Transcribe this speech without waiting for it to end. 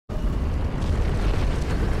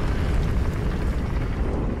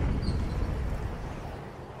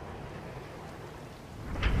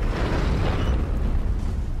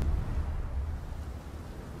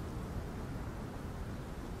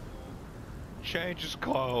Change his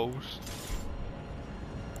clothes.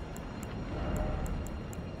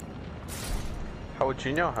 How would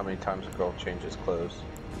you know how many times a girl changes clothes?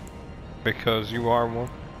 Because you are one.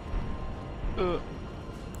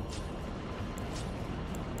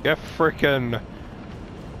 Get frickin'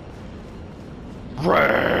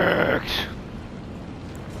 wrecked!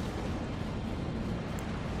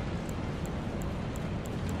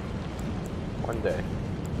 One day.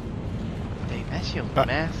 Dang, that shield's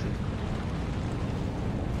massive.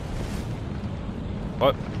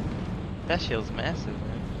 What? That shield's massive,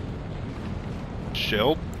 man.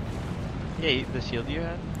 Shield? Yeah, the shield you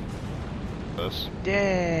had? This.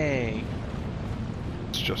 Dang!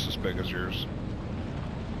 It's just as big as yours.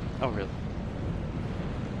 Oh, really?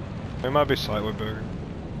 It might be slightly bigger.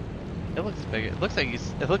 It looks bigger. It looks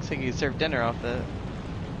like you served dinner off that.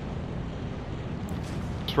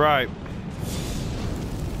 That's right.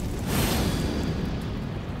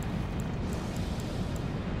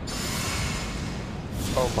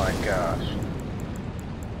 Oh my gosh.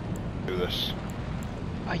 Do this.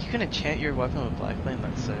 Oh, you can enchant your weapon with black flame.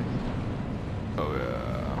 That's sick. Oh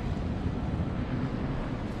yeah.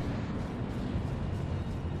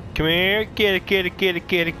 Come here, get it, get it, get it,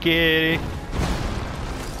 get it, get it.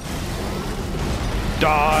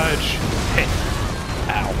 Dodge. Hit.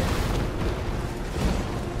 Ow.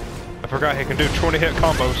 I forgot he can do 20 hit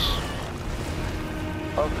combos.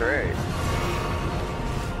 Oh great.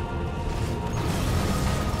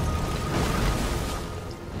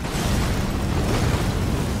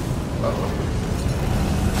 Uh-oh.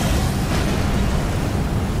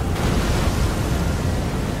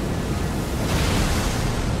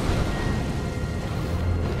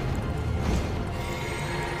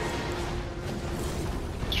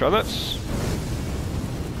 Let's try this.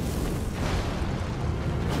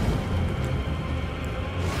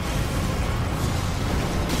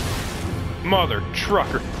 Mother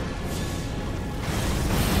trucker.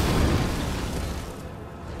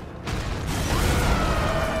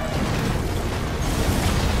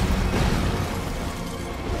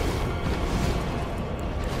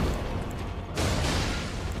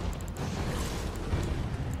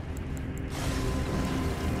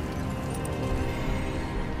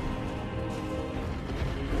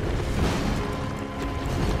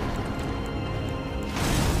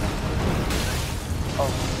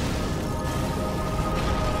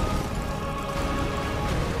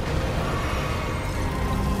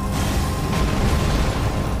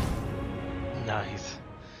 Nice.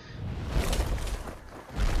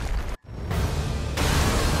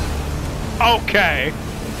 Okay.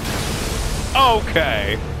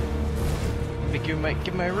 Okay.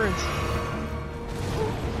 Give my runes.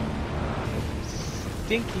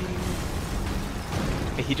 Stinky.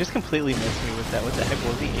 Hey, he just completely missed me with that. What the heck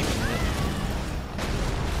was he aiming at?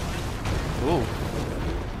 Ooh.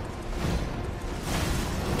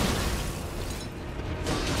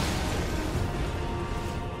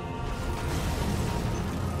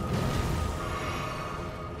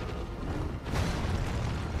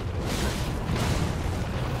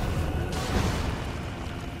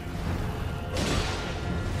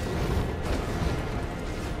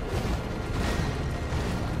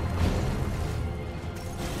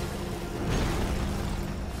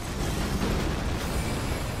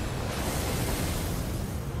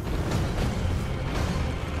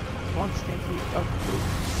 Come on, Stinky. Oh.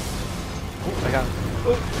 Oh, I got him.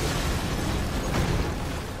 Oh.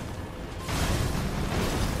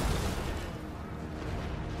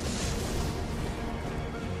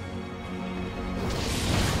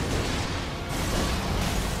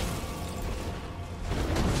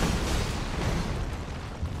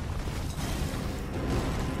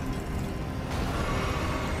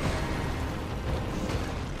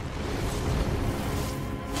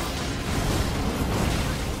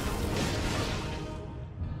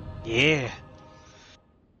 Yeah.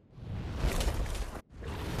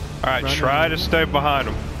 Alright, Run try in. to stay behind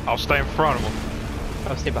him. I'll stay in front of him.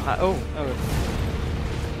 I'll stay behind. Oh.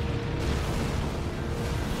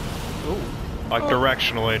 Oh. Like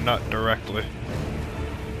directionally, not directly.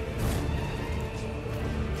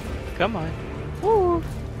 Come on. Woo.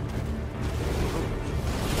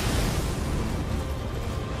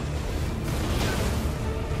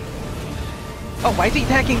 Oh, why is he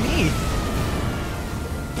attacking me?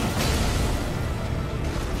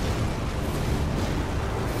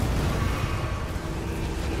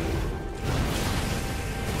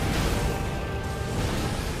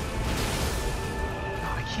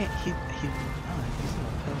 Oh, I can't. He's not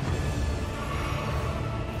killing me.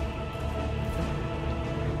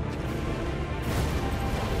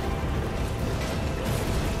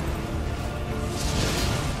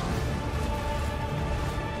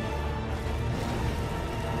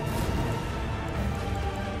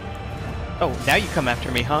 Oh, now you come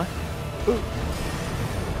after me, huh? Ooh.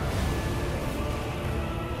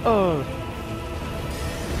 Oh.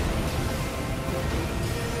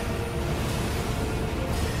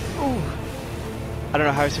 Ooh. I don't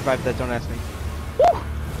know how I survived that, don't ask me. Woo!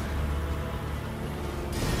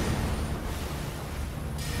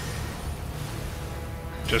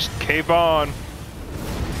 Just keep on.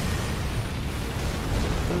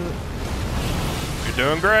 You're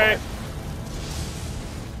doing great.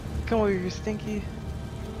 Come over here, Stinky.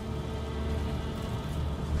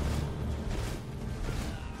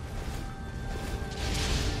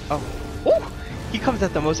 Oh. Ooh! He comes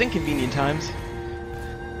at the most inconvenient times.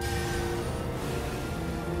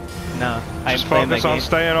 Nah, I'm Just playing focus that on game.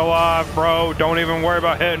 staying alive, bro. Don't even worry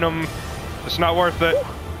about hitting them. It's not worth it.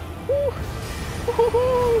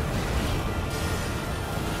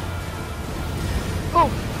 Oh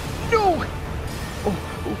no!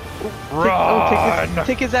 Run!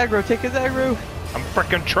 Take his aggro. Take his aggro. I'm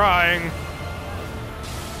freaking trying.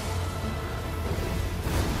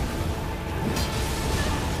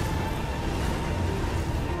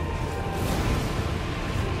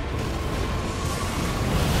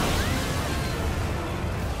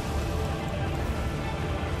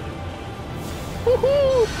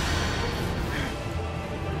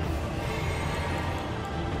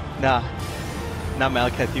 Nah, not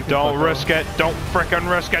Malekith. You can Don't fuck risk off. it. Don't freaking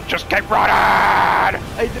risk it. Just keep running. I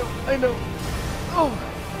know. Oh.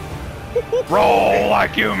 Roll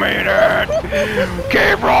like you mean it.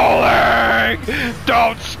 Keep rolling.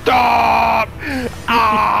 Don't stop.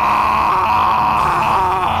 Ah!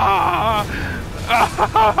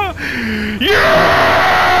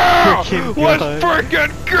 Yeah! Freaking Let's God.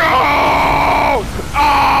 freaking go!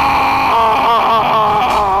 Ah!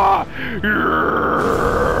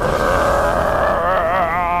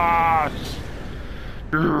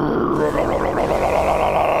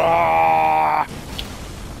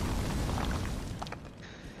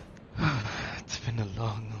 It's been a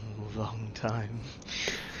long, long time.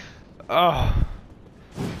 Oh.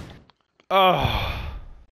 Oh.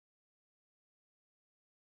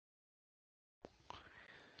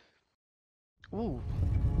 Ooh.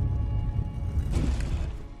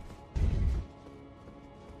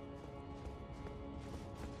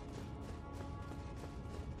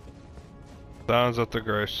 Sounds at the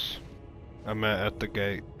grace. I meant at the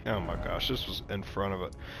gate. Oh my gosh, this was in front of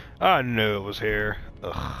it. I knew it was here.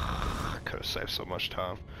 Ugh, could have saved so much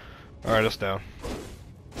time. Alright, it's down.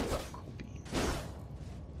 Cool beans.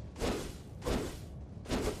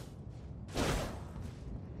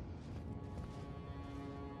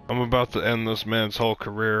 I'm about to end this man's whole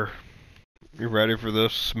career. You ready for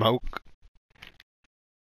this smoke?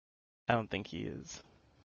 I don't think he is.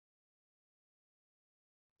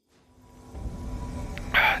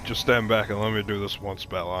 Just stand back and let me do this one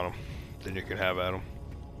spell on him. Then you can have at him.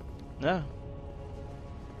 No.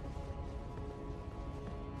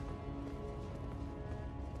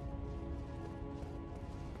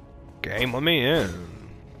 Game, let me in.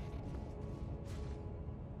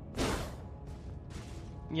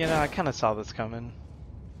 You know, I kind of saw this coming.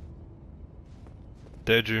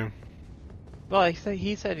 Did you? Well,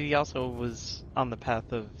 he said he also was on the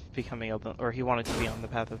path of becoming Elden, or he wanted to be on the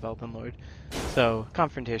path of Elden Lord. So,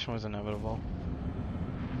 confrontation was inevitable.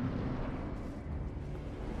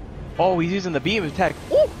 Oh, he's using the beam attack.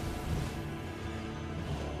 Woo!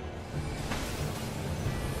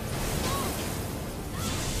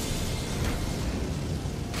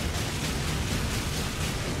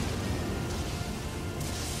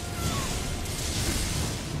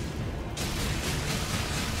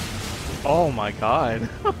 Oh my god.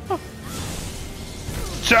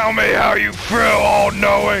 Tell me how you feel,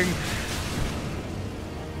 all-knowing!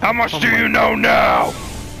 How much do you know now?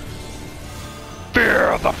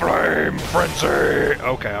 Fear the flame frenzy!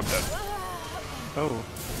 Okay, I'm dead. Oh.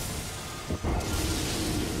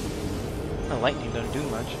 The lightning don't do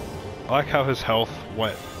much. I like how his health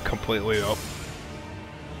went completely up.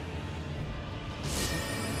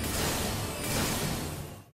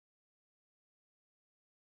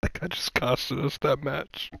 I think I just costed us that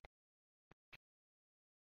match.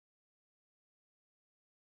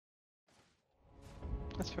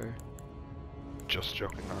 That's fair. Just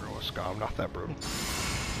joking, Narwhal. I'm not that brutal.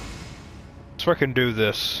 So I can do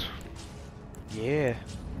this. Yeah.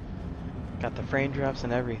 Got the frame drops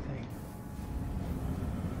and everything.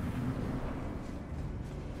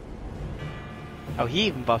 Oh, he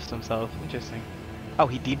even buffed himself. Interesting. Oh,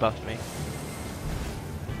 he debuffed me.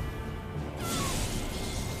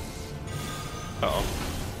 Uh-oh.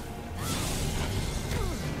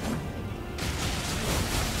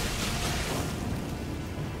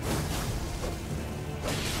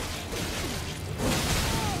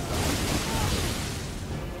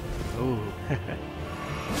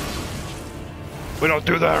 We don't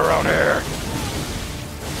do that around here.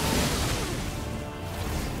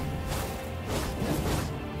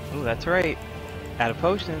 Ooh, that's right. Out of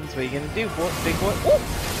potions, what are you gonna do, boy, big boy? Ooh!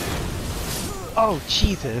 Oh,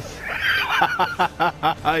 Jesus.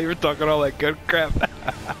 You were talking all that good crap.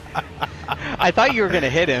 I thought you were gonna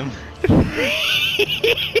hit him.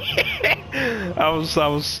 I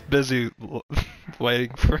was busy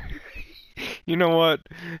waiting for. You know what?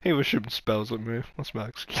 He was shooting spells at me. That's my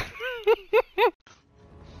excuse.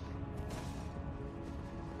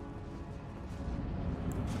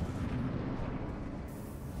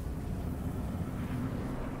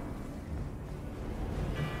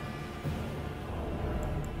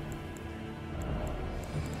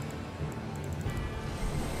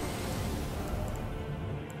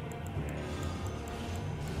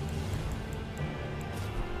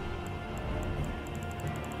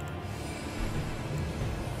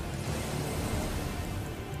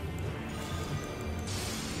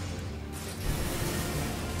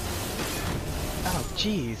 Oh,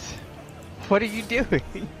 jeez. What are you doing?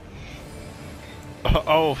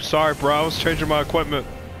 Oh, sorry, bro. I was changing my equipment.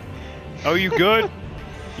 Oh, you good?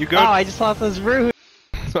 You good? Oh, I just lost those runes.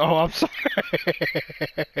 Oh, I'm sorry.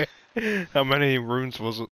 How many runes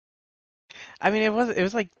was it? I mean, it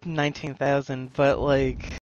was like 19,000, but like